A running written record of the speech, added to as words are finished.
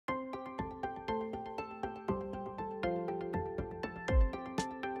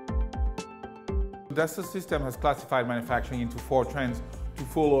Dassault Systèmes has classified manufacturing into 4 trends to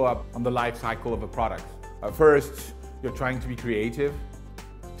follow up on the life cycle of a product. First, you're trying to be creative,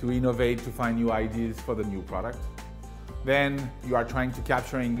 to innovate, to find new ideas for the new product. Then you are trying to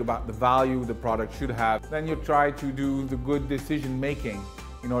capturing about the value the product should have. Then you try to do the good decision making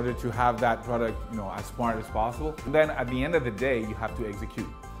in order to have that product, as smart as possible. And then at the end of the day, you have to execute.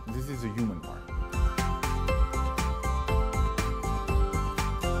 This is the human part.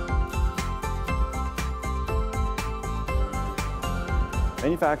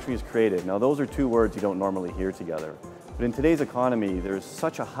 Manufacturing is creative. Now those are 2 words you don't normally hear together. But in today's economy, there's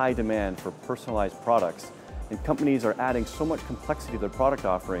such a high demand for personalized products, and companies are adding so much complexity to their product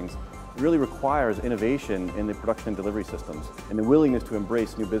offerings. It really requires innovation in the production and delivery systems and the willingness to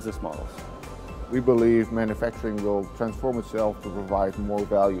embrace new business models. We believe manufacturing will transform itself to provide more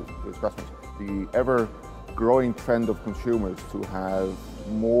value to its customers. The ever-growing trend of consumers to have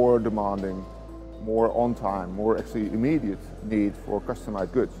more demanding, more on-time, more actually immediate need for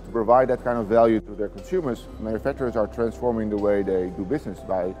customized goods. To provide that kind of value to their consumers, manufacturers are transforming the way they do business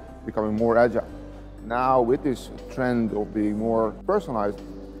by becoming more agile. Now, with this trend of being more personalized,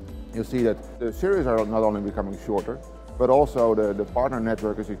 you'll see that the series are not only becoming shorter, but also the partner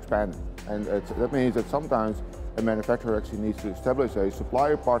network is expanding. And that means that sometimes a manufacturer actually needs to establish a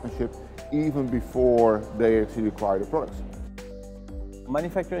supplier partnership even before they actually acquire the products.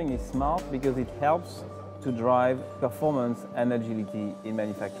 Manufacturing is smart because it helps to drive performance and agility in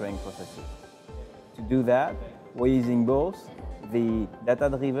manufacturing processes. To do that, we're using both the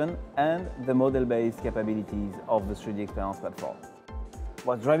data-driven and the model-based capabilities of the 3D Experience platform.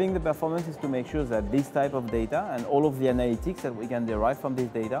 What's driving the performance is to make sure that this type of data and all of the analytics that we can derive from this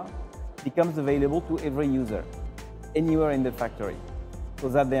data becomes available to every user, anywhere in the factory, so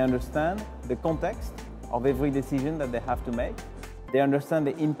that they understand the context of every decision that they have to make. They understand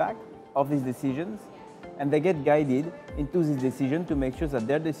the impact of these decisions, and they get guided into this decision to make sure that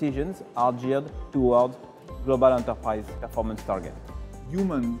their decisions are geared towards global enterprise performance target.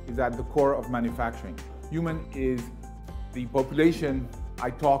 Human is at the core of manufacturing. Human is the population I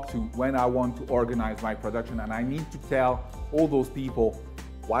talk to when I want to organize my production, and I need to tell all those people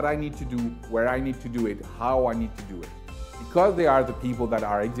what I need to do, where I need to do it, how I need to do it. Because they are the people that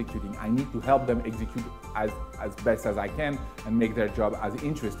are executing, I need to help them execute as best as I can and make their job as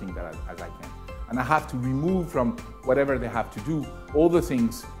interesting as I can. And I have to remove from whatever they have to do all the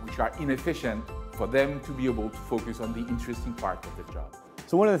things which are inefficient for them to be able to focus on the interesting part of the job.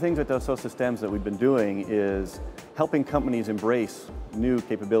 So one of the things at Dassault Systèmes that we've been doing is helping companies embrace new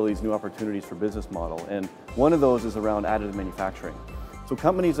capabilities, new opportunities for business model. And one of those is around additive manufacturing. So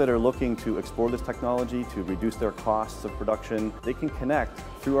companies that are looking to explore this technology to reduce their costs of production, they can connect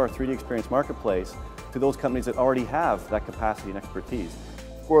through our 3D Experience marketplace to those companies that already have that capacity and expertise.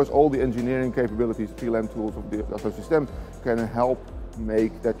 Of course, all the engineering capabilities, PLM tools of the Dassault Systèmes can help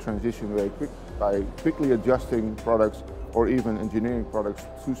make that transition very quick by quickly adjusting products or even engineering products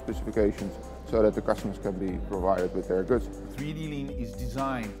to specifications so that the customers can be provided with their goods. 3D Lean is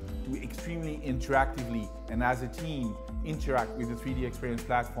designed to extremely interactively and as a team interact with the 3D Experience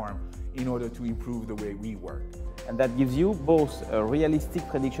platform in order to improve the way we work. And that gives you both a realistic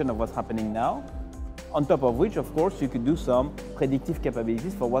prediction of what's happening now, on top of which, of course, you could do some predictive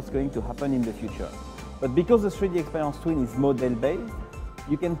capabilities for what's going to happen in the future. But because the 3D Experience Twin is model-based,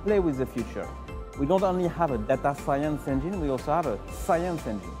 you can play with the future. We don't only have a data science engine, we also have a science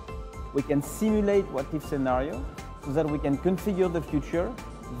engine. We can simulate what-if scenario so that we can configure the future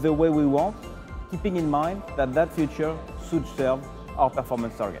the way we want, keeping in mind that that future should serve our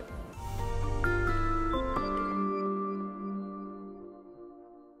performance target.